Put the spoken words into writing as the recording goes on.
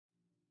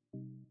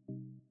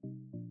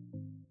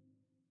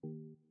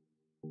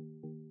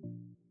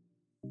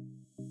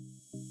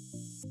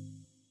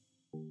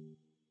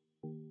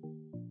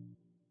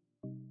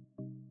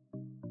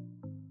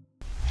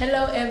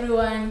Hello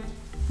everyone,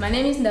 my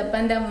name is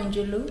Ndapanda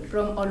Mundjulu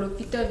from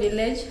Olupito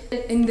village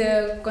in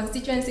the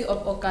constituency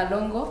of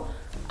Okalongo.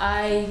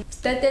 I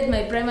started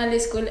my primary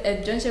school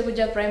at José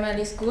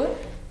Primary School,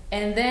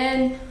 and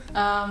then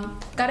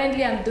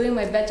currently I'm doing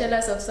my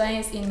Bachelor of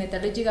Science in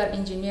Metallurgical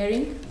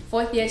Engineering,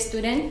 4th year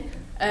student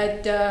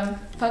at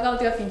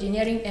Faculty of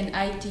Engineering and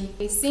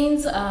IT.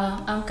 Since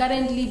I'm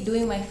currently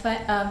doing my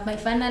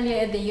final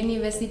year at the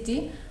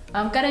university,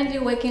 I'm currently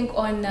working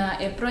on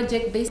a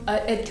project based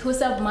at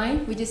Husab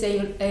Mine, which is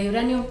a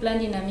uranium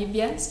plant in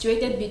Namibia,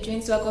 situated between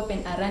Swakop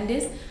and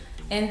Arandes.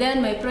 And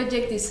then my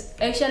project is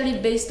actually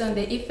based on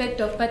the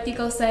effect of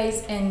particle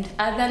size and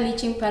other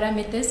leaching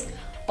parameters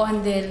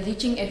on the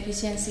leaching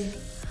efficiency,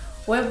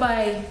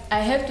 whereby I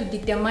have to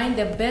determine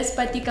the best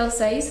particle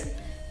size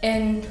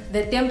and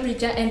the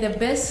temperature and the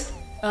best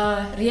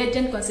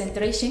reagent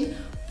concentration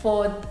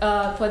for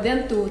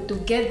them to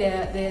get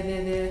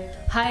the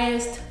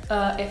highest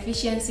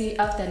efficiency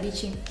after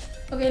leaching.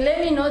 Okay,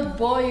 let me not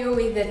bore you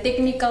with the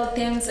technical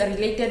terms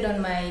related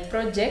on my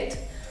project.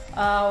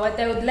 What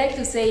I would like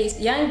to say is,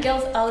 young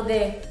girls out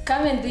there,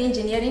 come and do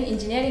engineering.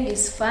 Engineering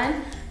is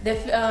fun.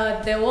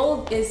 The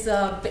world is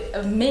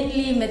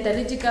mainly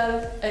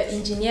metallurgical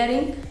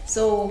engineering,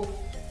 so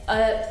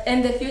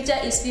and the future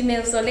is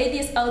female. So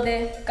ladies out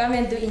there, come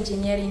and do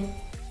engineering.